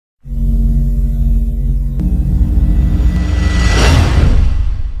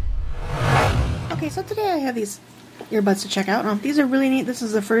So today I have these earbuds to check out. These are really neat. This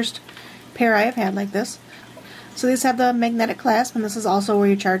is the first pair I have had like this. So these have the magnetic clasp, and this is also where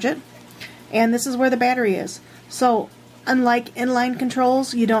you charge it. And this is where the battery is. So unlike inline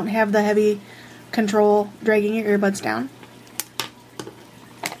controls, you don't have the heavy control dragging your earbuds down.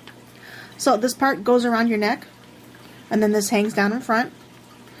 So this part goes around your neck, and then this hangs down in front.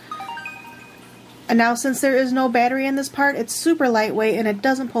 And now since there is no battery in this part, it's super lightweight and it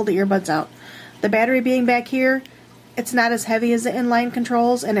doesn't pull the earbuds out. The battery being back here, it's not as heavy as the inline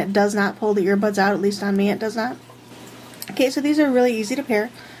controls, and it does not pull the earbuds out, at least on me it does not. Okay, so these are really easy to pair.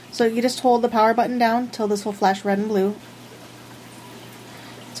 So you just hold the power button down till this will flash red and blue.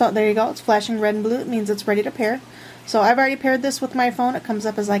 So there you go, it's flashing red and blue. It means it's ready to pair. So I've already paired this with my phone. It comes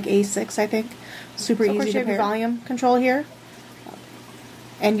up as like A6, I think. Super easy to pair. Your volume control here.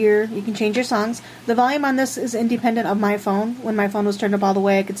 And you can change your songs. The volume on this is independent of my phone. When my phone was turned up all the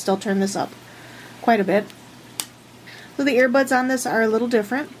way, I could still turn this up quite a bit. So the earbuds on this are a little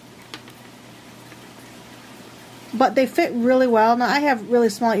different, but they fit really well. Now I have really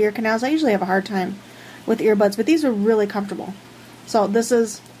small ear canals. I usually have a hard time with earbuds, but these are really comfortable. So this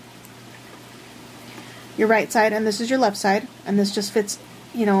is your right side and this is your left side, and this just fits,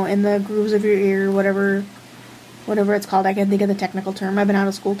 you know, in the grooves of your ear, whatever it's called. I can't think of the technical term. I've been out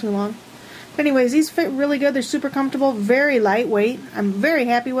of school too long. But anyways, these fit really good. They're super comfortable, very lightweight. I'm very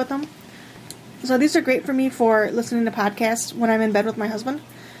happy with them. So these are great for me for listening to podcasts when I'm in bed with my husband,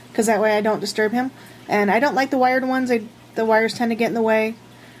 because that way I don't disturb him. And I don't like the wired ones. The wires tend to get in the way.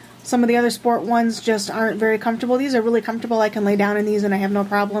 Some of the other sport ones just aren't very comfortable. These are really comfortable. I can lay down in these and I have no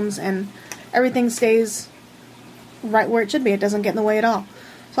problems, and everything stays right where it should be. It doesn't get in the way at all.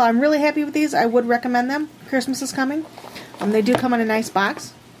 So I'm really happy with these. I would recommend them. Christmas is coming. They do come in a nice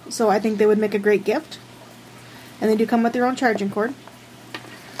box, so I think they would make a great gift. And they do come with their own charging cord,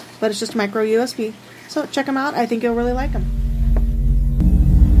 but it's just micro USB. So check them out. I think you'll really like them.